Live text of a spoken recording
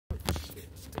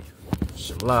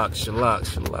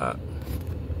Shalak.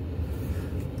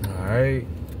 Alright.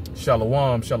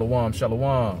 Shalawam.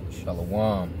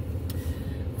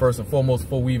 First and foremost,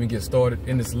 before we even get started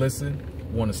in this lesson, I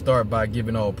want to start by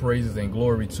giving all praises and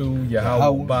glory to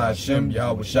Yahawah, Bahasham,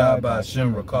 Yahawashi,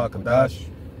 Bahasham, Rawchaa, Qadash.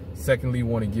 Secondly,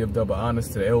 want to give double honors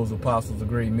to the elders, apostles, the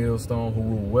great millstone who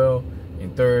rule well.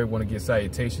 And third, want to give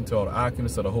salutation to all the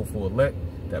occupants of the hopeful elect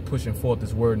that pushing forth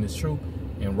this word and this truth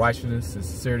in righteousness and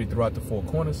sincerity throughout the four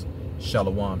corners.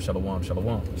 Shalawam.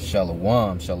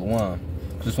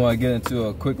 Just want to get into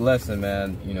a quick lesson,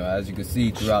 man. You know, as you can see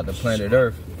throughout the planet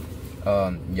Earth,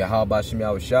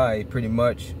 Yahawashi pretty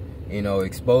much, you know,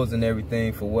 exposing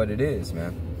everything for what it is,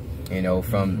 man. You know,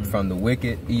 from the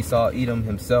wicked Esau Edom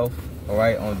himself, all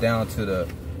right, on down to the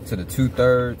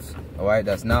 2/3, all right,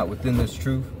 that's not within this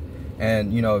truth.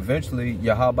 And, you know, eventually,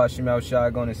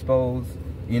 Yahawashi going to expose,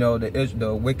 you know,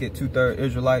 the wicked 2/3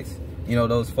 Israelites, you know,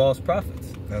 those false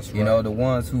prophets. That's right. You know, the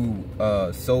ones who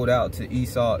sold out to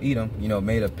Esau, Edom, you know,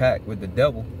 made a pact with the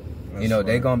devil. That's, you know,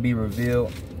 they're going to be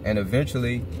revealed. And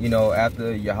eventually, you know,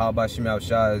 after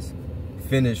Yahawashi is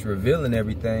finished revealing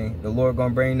everything, the Lord going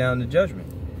to bring down the judgment.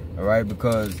 All right,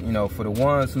 because, you know, for the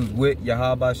ones who's with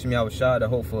Yahawashi, the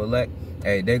hopeful elect,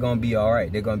 hey, they're going to be all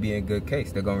right. They're going to be in good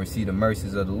case. They're going to receive the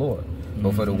mercies of the Lord.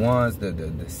 But for the ones, the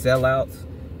sellouts,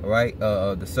 all right,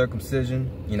 the circumcision,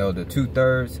 you know, the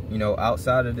 2/3, you know,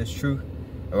 outside of this truth,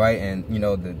 all right, and, you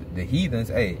know, the heathens,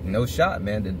 hey, no shot,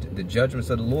 man. The judgments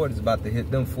of the Lord is about to hit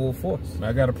them full force.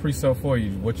 I got a precept for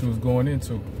you, what you was going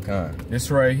into. This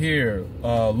right here,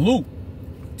 Luke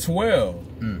 12.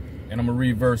 And I'm going to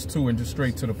read verse 2 and just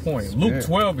straight to the point. Luke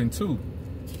 12:2.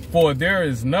 For there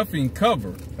is nothing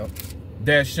covered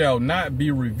that shall not be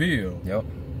revealed,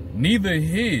 neither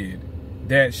hid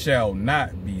that shall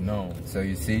not be known. So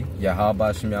you see,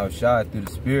 Yahawashi through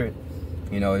the Spirit,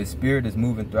 you know, his Spirit is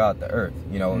moving throughout the earth.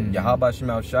 You know,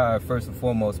 Yahawashi first and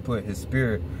foremost put his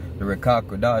Spirit, the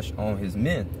Qadash, on his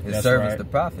men, his servants, the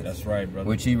prophets. That's right, brother.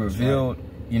 Which he revealed,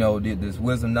 you know, this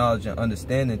wisdom, knowledge, and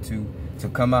understanding to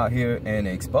come out here and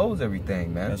expose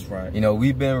everything, man. That's right. You know,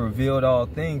 we've been revealed all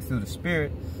things through the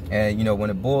Spirit. And, you know, when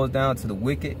it boils down to the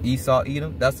wicked, Esau,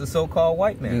 Edom, that's the so-called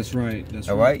white man. That's right.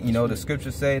 All right? You know, the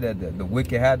scriptures say that the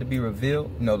wicked had to be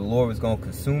revealed. You know, the Lord was going to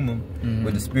consume them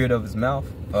with the spirit of his mouth.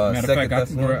 Matter of fact, I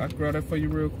can grab that for you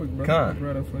real quick, brother. I can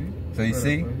grab that for you. So you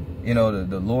see, you know,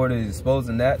 the Lord is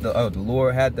exposing that. The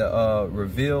Lord had to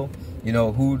reveal, you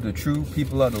know, who the true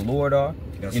people of the Lord are.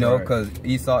 That's you know, right. because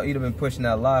Esau, Edom been pushing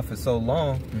that lie for so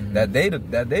long that they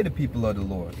the people of the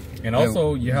Lord. And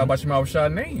also,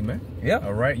 Yahawashi name, man. Yeah.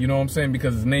 All right. You know what I'm saying?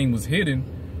 Because his name was hidden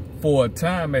for a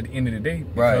time at the end of the day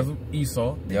because of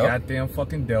Esau, the goddamn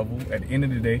fucking devil. At the end of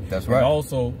the day. That's right. And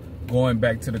also going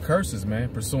back to the curses, man,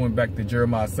 pursuing back to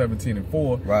Jeremiah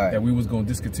 17:4, that we was going to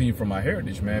discontinue from our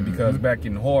heritage, man, because back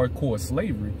in hardcore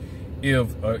slavery, if,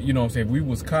 you know what I'm saying, if we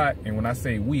was caught, and when I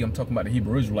say we, I'm talking about the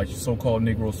Hebrew Israelites, so-called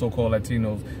Negroes, so-called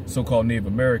Latinos, so-called Native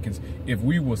Americans, if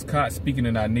we was caught speaking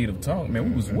in our native tongue, man,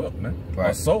 we was whipped, man.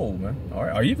 Our soul, man. All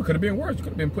right. Or even could have been worse. You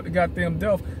could have been put to goddamn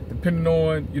death, depending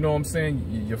on, you know what I'm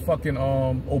saying, your fucking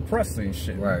oppressor and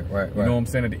shit. Right. You know what I'm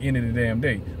saying, at the end of the damn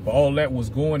day. But all that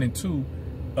was going into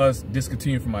us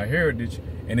discontinuing from our heritage,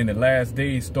 and in the last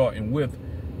days, starting with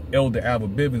Elder Abba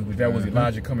Bibbins, which that was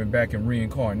Elijah coming back in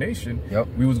reincarnation.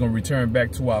 We was going to return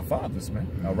back to our fathers, man.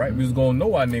 All right. We was going to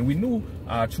know our name. We knew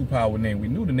our true power name. We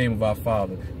knew the name of our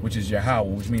father, which is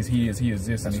Yahawah, which means he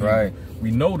exists. That's right.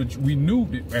 We knew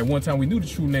at one time we knew the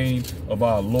true name of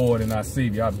our Lord and our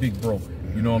Savior, our big bro.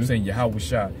 You know what I'm saying?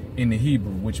 Yahawashi in the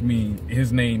Hebrew, which means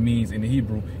his name means in the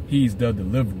Hebrew, he's the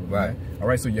deliverer. Right. All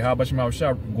right. So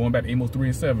Yahawashi, going back to Amos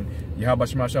 3:7,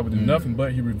 Yahawashi would do nothing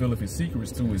but he revealeth his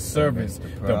secrets to his servants,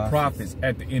 the prophets,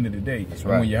 at the end of the day. That's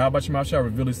right. When Yahawashi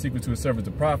revealed his secrets to his servants,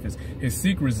 the prophets, his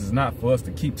secrets is not for us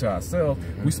to keep to ourselves.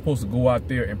 We're supposed to go out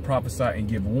there and prophesy and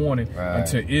give warning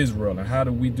unto Israel. And how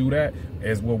do we do that?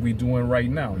 As what we doing right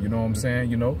now. You know what I'm saying?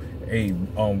 You know,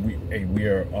 we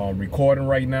are recording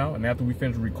right now, and after we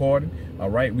finish recording,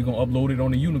 all right, we're gonna upload it on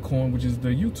the unicorn, which is the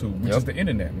YouTube, which is the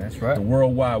internet, man. That's right. The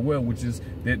World Wide Web, which is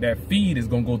that feed is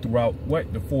gonna go throughout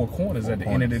the four corners at the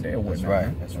end of the day or whatnot. That's right.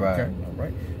 Man. That's right. Okay. All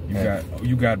right.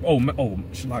 You got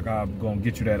Shalak, I'm gonna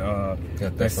get you that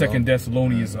 2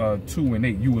 Thessalonians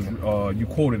 2:8. You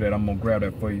quoted that. I'm gonna grab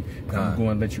that for you. I'm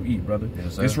going to let you eat, brother.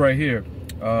 This right here,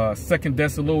 2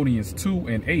 Thessalonians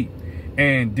 2:8.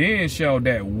 And then shall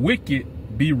that wicked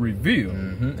be revealed.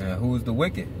 And who is the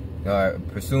wicked?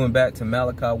 Pursuing back to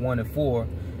Malachi 1:4,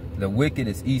 the wicked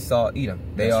is Esau, Edom.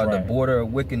 They are the border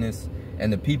of wickedness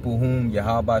and the people whom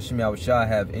Yahawashi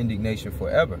have indignation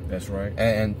forever. That's right.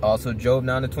 And also Job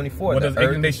 9:24. What does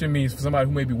indignation mean for somebody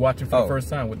who may be watching for the first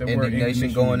time? What that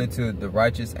indignation going into the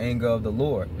righteous anger of the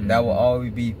Lord. That will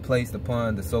always be placed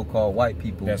upon the so-called white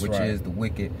people, which is the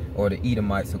wicked or the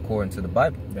Edomites according to the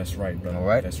Bible. That's right, brother. All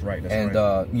right. That's right. That's and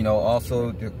right. You know,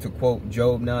 also to quote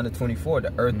Job 9:24,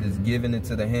 the earth is given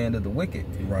into the hand of the wicked.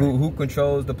 Right. Who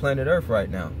controls the planet Earth right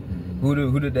now?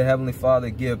 Who did the Heavenly Father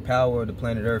give power of the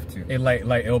planet Earth to? And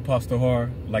like El Pastor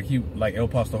Har, like El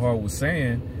Pastor Har was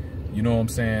saying, you know what I'm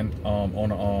saying,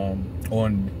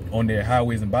 on their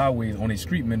highways and byways, on their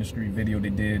street ministry video they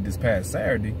did this past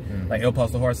Saturday, like El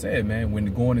Pastor Har said, man,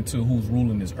 when going into who's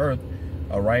ruling this earth,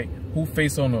 all right, who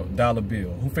face on a dollar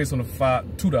bill, who face on a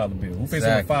 $2 bill, who face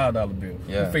on a $5 bill,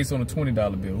 who face on a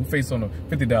 $20 bill, who face on a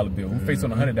 $50 bill, who face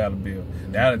on a $100 bill.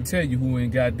 That'll tell you who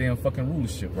ain't goddamn fucking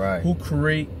rulership. Right. Who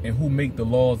create and who make the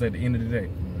laws at the end of the day.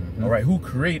 All right, who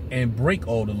create and break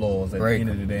all the laws at the end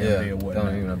of the day or whatnot.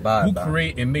 Don't even abide who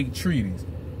create and make treaties.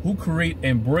 Who create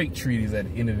and break treaties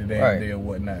at the end of the day or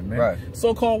whatnot, man. Right.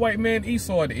 So-called white man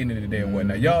Esau at the end of the day or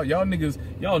whatnot. Y'all niggas,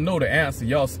 y'all know the answer.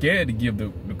 Y'all scared to give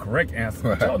the correct answer.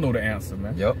 But y'all know the answer,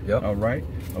 man. Yep. All right.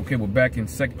 Okay, well, back in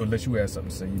second, unless you had something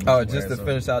to say. Just to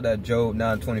finish out that Job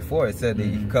 9:24, it said that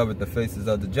he covered the faces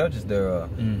of the judges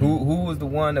thereof. Who was the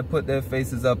one that put their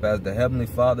faces up as the Heavenly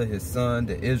Father, his son,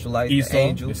 the Israelites, Esau, the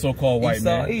angels? the so-called white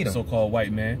man. The so-called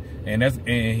white man. And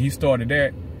he started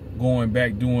that going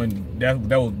back doing that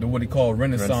was what he called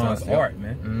Renaissance art,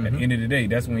 man. At the end of the day,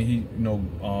 that's when he,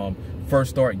 first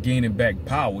started gaining back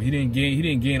power. He didn't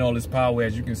gain all this power,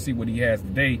 as you can see what he has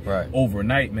today,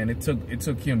 overnight, man. It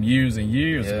took him years and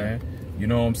years, man. You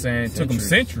know what I'm saying? It took him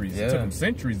centuries. It took him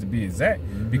centuries to be exact.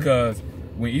 Because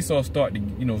when Esau started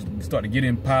to get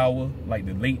in power, like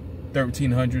the late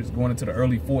 1300s going into the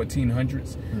early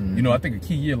 1400s, I think a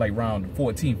key year like around the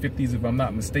 1450s, if I'm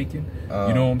not mistaken.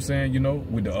 You know what I'm saying?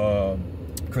 With the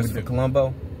Christopher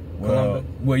Colombo.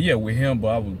 Well, yeah, with him, but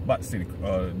I was about to say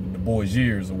the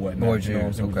Borgiers or whatnot. Borgiers, you know what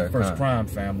I'm saying? With the first crime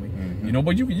family.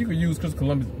 But you could use Christopher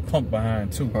Columbus punk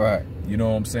behind too. Right. You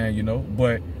know what I'm saying?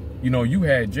 But you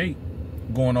had Jake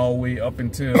going all the way up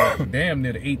until damn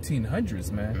near the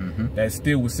 1800s, man. That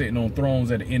still was sitting on thrones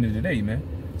at the end of the day, man.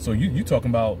 So you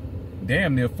talking about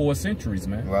damn near 4 centuries,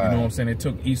 man. Right. You know what I'm saying? It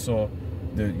took Esau,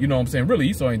 you know what I'm saying? Really,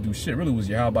 Esau ain't do shit. Really was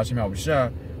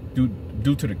Yahawashi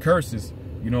due to the curses.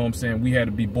 You know what I'm saying? We had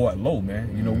to be bought low,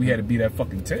 man. We had to be that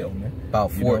fucking tail, man.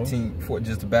 About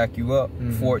just to back you up,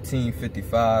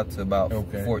 1455 to about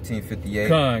 1458.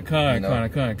 Con.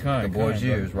 The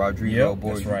Borgiers, Rodrigo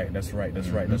Borgiers. That's right,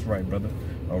 brother.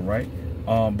 All right.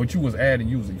 But you was adding,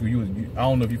 I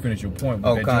don't know if you finished your point.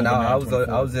 I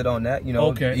was it on that.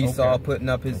 Esau putting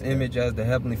up his image as the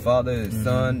Heavenly Father, his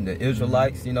son, the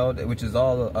Israelites, which is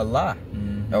all a lie.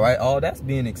 All right, all that's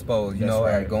being exposed,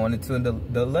 and going into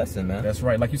the lesson, man. That's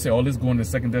right. Like you said, all this going to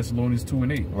 2 Thessalonians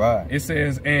 2:8. Right. It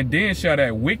says, and then shall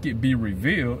that wicked be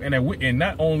revealed, and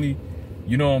not only,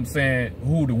 you know what I'm saying,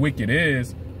 who the wicked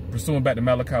is, pursuing back to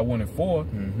Malachi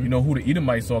 1:4, who the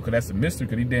Edomites are, because that's a mystery,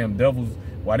 because these damn devils,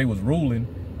 while they was ruling,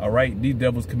 all right, these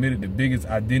devils committed the biggest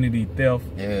identity theft,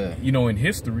 in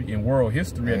history, in world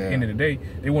history. At the end of the day,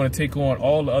 they want to take on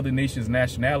all the other nations'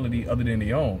 nationality other than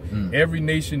their own. Every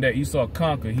nation that Esau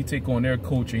conquered, he take on their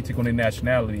culture, he take on their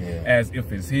nationality as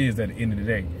if it's his at the end of the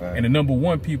day. And the number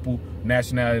one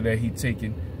nationality that he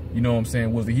taken, you know what I'm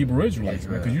saying, was the Hebrew Israelites,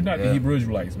 man. Because you're not the Hebrew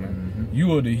Israelites, man.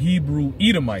 You are the Hebrew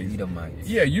Edomites.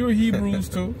 Yeah, you're Hebrews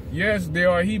too. Yes, they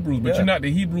are Hebrews, but you're not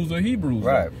the Hebrews of Hebrews.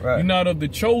 Right. You're not of the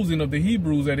chosen of the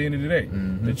Hebrews at the end of the day.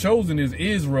 The chosen is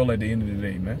Israel at the end of the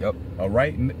day, man. Yep. All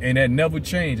right? And that never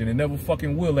changed, and it never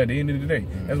fucking will at the end of the day.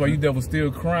 That's why you devils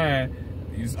still crying.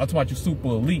 I'm talking about you super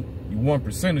elite. You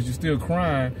 1%ers, you're still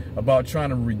crying about trying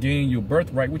to regain your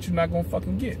birthright, which you're not going to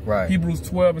fucking get. Right. Hebrews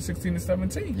 12 and 16 and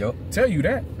 17. Yep. Tell you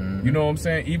that. You know what I'm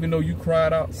saying? Even though you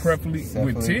cried out prayerfully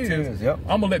with tears, I'm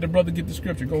going to let the brother get the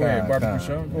scripture. Go ahead, Barbara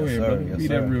Sean. Go ahead, brother. Read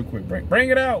that real quick. Bring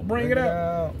it out. Bring it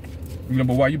out. But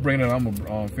while you bring it out, I'm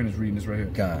going to finish reading this right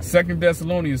here. 2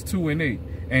 Thessalonians 2:8.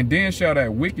 And then shall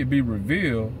that wicked be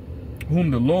revealed,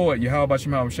 whom the Lord,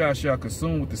 Yahawashi, shall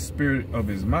consume with the spirit of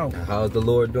his mouth. How's the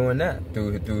Lord doing that?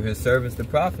 Through his servants, the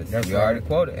prophets. That's already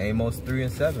quoted, Amos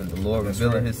 3:7. The Lord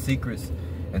revealing his secrets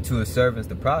unto his servants,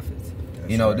 the prophets.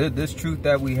 This truth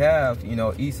that we have,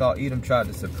 Esau, Edom tried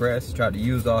to suppress, tried to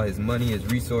use all his money, his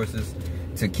resources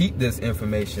to keep this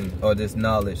information or this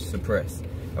knowledge suppressed.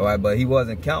 All right, but he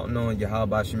wasn't counting on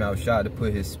Yahawashi to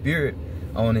put his spirit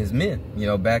on his men,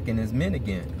 back in his men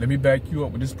again. Let me back you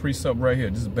up with this precept right here.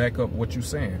 Just back up what you're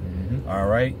saying. All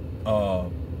right.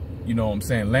 You know what I'm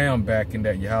saying? Lamb back in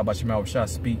that Yahawashi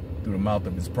speak through the mouth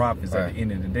of his prophets at the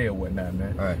end of the day or whatnot,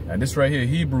 man. Right. And this right here,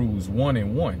 Hebrews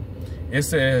 1:1. It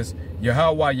says,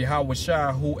 Yahawah,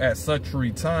 Yahawashi, who at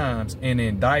sundry times and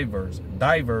in diverse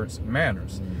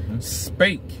manners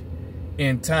spake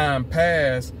in time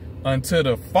past unto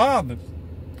the fathers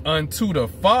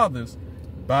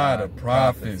by the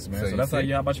prophets, man. So that's how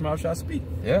Yahawashi speak.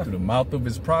 Yeah. Through the mouth of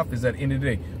his prophets at the end of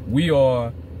the day. We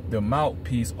are the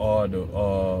mouthpiece or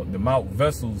the mouth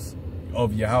vessels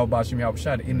of Yahawashi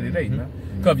at the end of the day, man.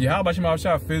 Because if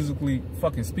Yahawashi physically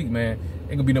fucking speak, man,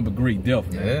 ain't gonna be nothing but great death,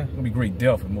 man. It's gonna be great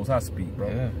death if Most High speak,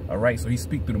 bro. All right, so he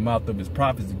speak through the mouth of his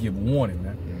prophets to give warning,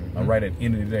 man. All right, at the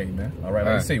end of the day, man. All right,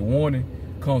 like I say, warning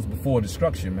comes before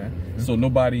destruction, man. So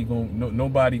nobody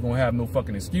gonna have no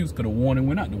fucking excuse because the warning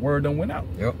went out. The word done went out.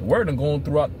 The word done going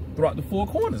throughout the four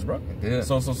corners, bro.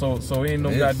 So ain't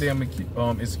no goddamn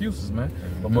excuses, man.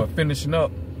 But finishing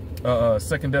up. 2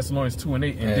 Thessalonians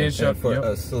 2:8, and then shall for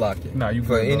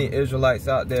any Israelites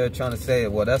out there trying to say,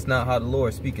 well, that's not how the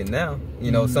Lord is speaking now.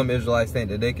 You know, some Israelites think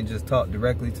that they can just talk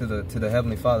directly to the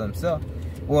Heavenly Father Himself.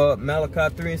 Well, Malachi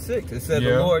 3:6, it said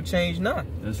the Lord changed not.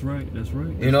 That's right.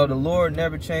 You know, the Lord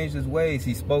never changed His ways.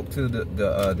 He spoke to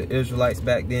the Israelites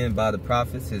back then by the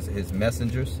prophets, His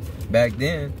messengers. Back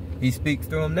then, He speaks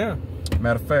through them now.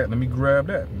 Matter of fact, let me grab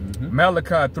that.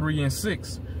 Malachi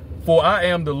 3:6. For I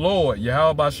am the Lord,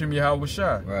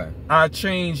 Yahawashi. Right. I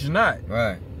change not.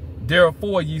 Right.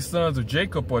 Therefore, ye sons of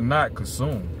Jacob are not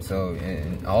consumed. So,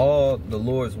 in all the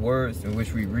Lord's words in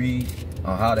which we read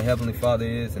on how the Heavenly Father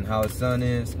is and how His Son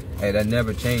is, hey, that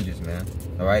never changes, man.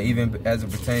 All right. Even as it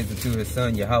pertains to His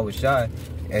Son, Yahawashi,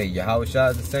 hey,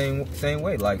 Yahawashi is the same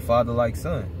way, like Father, like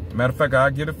Son. Matter of fact, I'll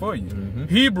get it for you.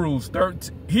 Hebrews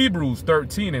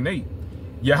 13:8.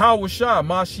 Yahawashi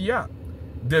Mashiach,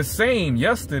 the same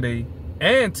yesterday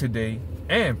and today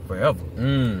and forever.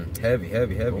 Heavy.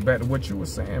 Go back to what you were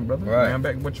saying, brother. Right.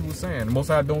 Back to what you were saying. The Most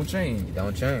High don't change. He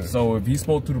don't change. So if He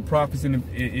spoke to the prophets in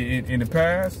the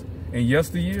past, in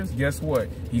yesteryears, guess what?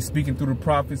 He's speaking through the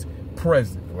prophets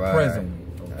presently.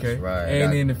 Okay? That's right.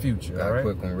 And in the future. Got a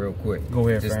quick one real quick. Go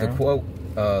ahead, Just fam. to quote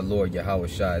Lord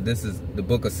Yahawashi. This is the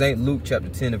book of St. Luke, chapter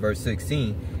 10, and verse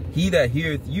 16. He that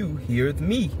heareth you, heareth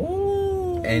me.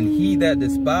 And he that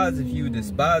despiseth you,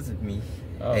 despiseth me.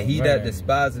 And he that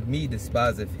despiseth me,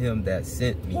 despiseth him that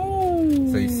sent me.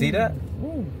 So you see that?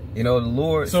 You know, the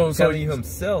Lord telling you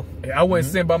Himself. I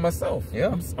wasn't sent by myself.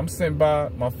 Yeah. I'm sent by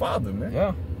my Father, man.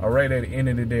 Yeah. All right, at the end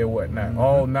of the day or whatnot.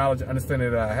 All knowledge and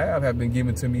understanding that I have been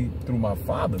given to me through my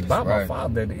Father, by my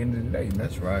Father at the end of the day, man.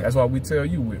 That's right. That's why we tell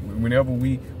you, whenever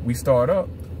we start up,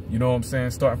 you know what I'm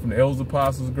saying? Starting from the elders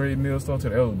apostles of Great Millstone to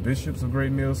the elders bishops of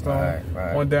Great Millstone.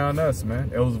 On down us,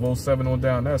 man. Elders of 07 on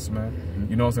down us, man.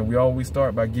 You know what I'm saying? We always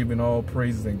start by giving all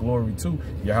praises and glory to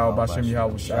Yahawashi,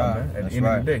 man, at the end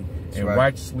of the day. And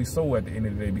righteously so at the end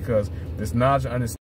of the day, because this knowledge and understanding